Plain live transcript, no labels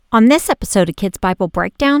On this episode of Kids Bible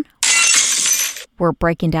Breakdown, we're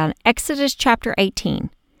breaking down Exodus chapter 18.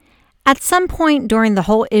 At some point during the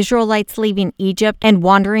whole Israelites leaving Egypt and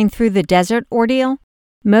wandering through the desert ordeal,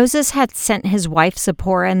 Moses had sent his wife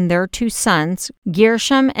Zipporah and their two sons,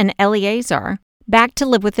 Gershom and Eleazar, back to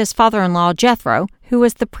live with his father-in-law Jethro, who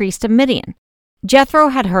was the priest of Midian. Jethro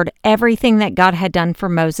had heard everything that God had done for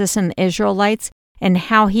Moses and the Israelites and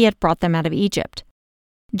how he had brought them out of Egypt.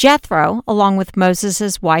 Jethro, along with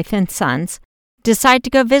Moses' wife and sons, decided to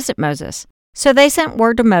go visit Moses. So they sent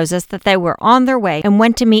word to Moses that they were on their way and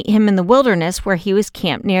went to meet him in the wilderness where he was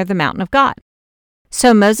camped near the mountain of God.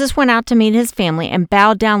 So Moses went out to meet his family and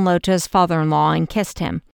bowed down low to his father-in-law and kissed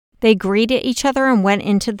him. They greeted each other and went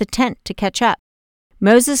into the tent to catch up.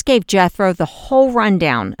 Moses gave Jethro the whole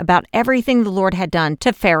rundown about everything the Lord had done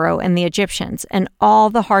to Pharaoh and the Egyptians and all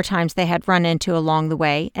the hard times they had run into along the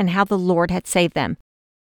way and how the Lord had saved them.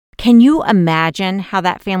 Can you imagine how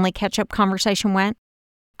that family catch-up conversation went?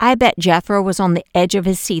 I bet Jethro was on the edge of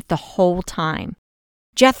his seat the whole time.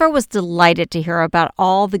 Jethro was delighted to hear about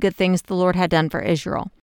all the good things the Lord had done for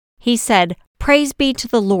Israel. He said, "Praise be to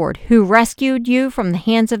the Lord who rescued you from the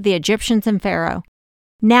hands of the Egyptians and Pharaoh.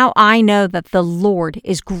 Now I know that the Lord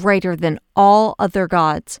is greater than all other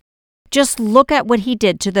gods. Just look at what he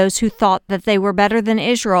did to those who thought that they were better than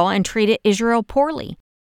Israel and treated Israel poorly."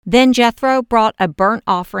 Then Jethro brought a burnt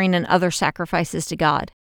offering and other sacrifices to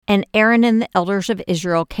God, and Aaron and the elders of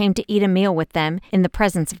Israel came to eat a meal with them in the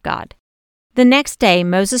presence of God. The next day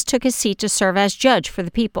Moses took his seat to serve as judge for the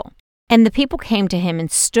people, and the people came to him and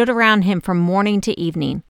stood around him from morning to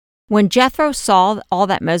evening. When Jethro saw all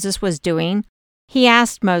that Moses was doing, he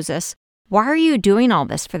asked Moses, "Why are you doing all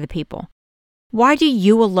this for the people? Why do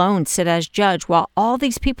you alone sit as judge while all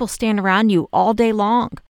these people stand around you all day long?"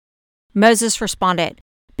 Moses responded,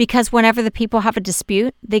 "Because whenever the people have a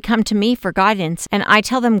dispute, they come to me for guidance, and I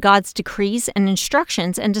tell them God's decrees and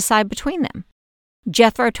instructions and decide between them."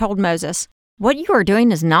 Jethro told Moses, "What you are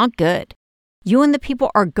doing is not good. You and the people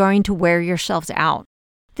are going to wear yourselves out.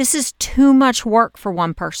 This is too much work for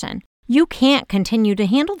one person. You can't continue to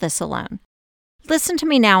handle this alone. Listen to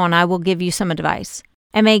me now, and I will give you some advice.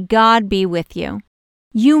 And may God be with you.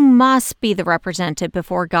 You must be the representative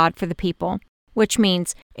before God for the people, which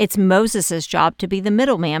means it's Moses' job to be the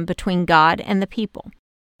middleman between God and the people.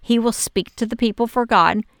 He will speak to the people for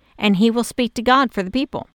God, and he will speak to God for the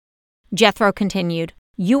people." Jethro continued,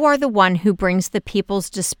 "You are the one who brings the people's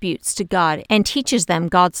disputes to God and teaches them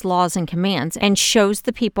God's laws and commands and shows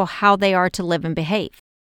the people how they are to live and behave.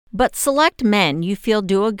 But select men you feel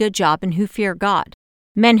do a good job and who fear God,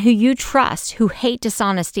 men who you trust, who hate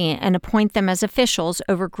dishonesty, and appoint them as officials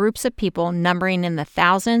over groups of people numbering in the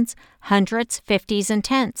thousands, hundreds, fifties, and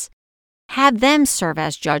tens. Have them serve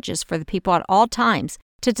as judges for the people at all times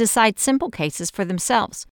to decide simple cases for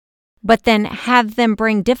themselves, but then have them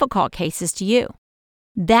bring difficult cases to you.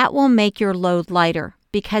 That will make your load lighter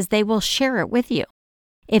because they will share it with you.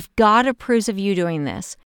 If God approves of you doing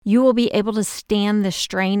this, you will be able to stand the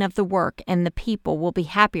strain of the work, and the people will be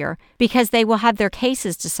happier because they will have their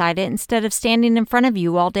cases decided instead of standing in front of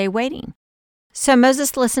you all day waiting." So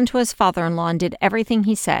Moses listened to his father-in-law and did everything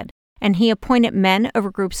he said, and he appointed men over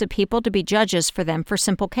groups of people to be judges for them for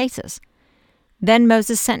simple cases. Then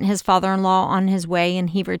Moses sent his father-in-law on his way, and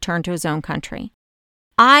he returned to his own country.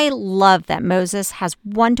 I love that Moses has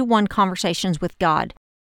one-to-one conversations with God,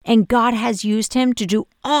 and God has used him to do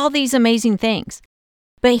all these amazing things.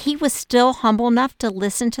 But he was still humble enough to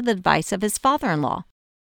listen to the advice of his father-in-law.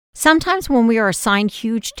 Sometimes when we are assigned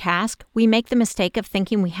huge tasks, we make the mistake of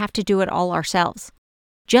thinking we have to do it all ourselves.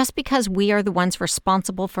 Just because we are the ones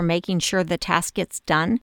responsible for making sure the task gets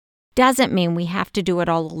done, doesn't mean we have to do it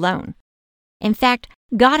all alone. In fact,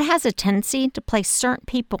 God has a tendency to place certain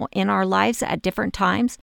people in our lives at different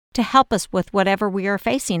times to help us with whatever we are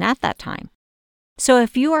facing at that time. So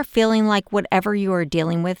if you are feeling like whatever you are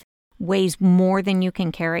dealing with weighs more than you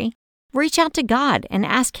can carry, reach out to God and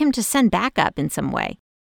ask him to send backup in some way,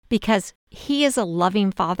 because he is a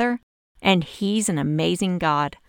loving Father and he's an amazing God.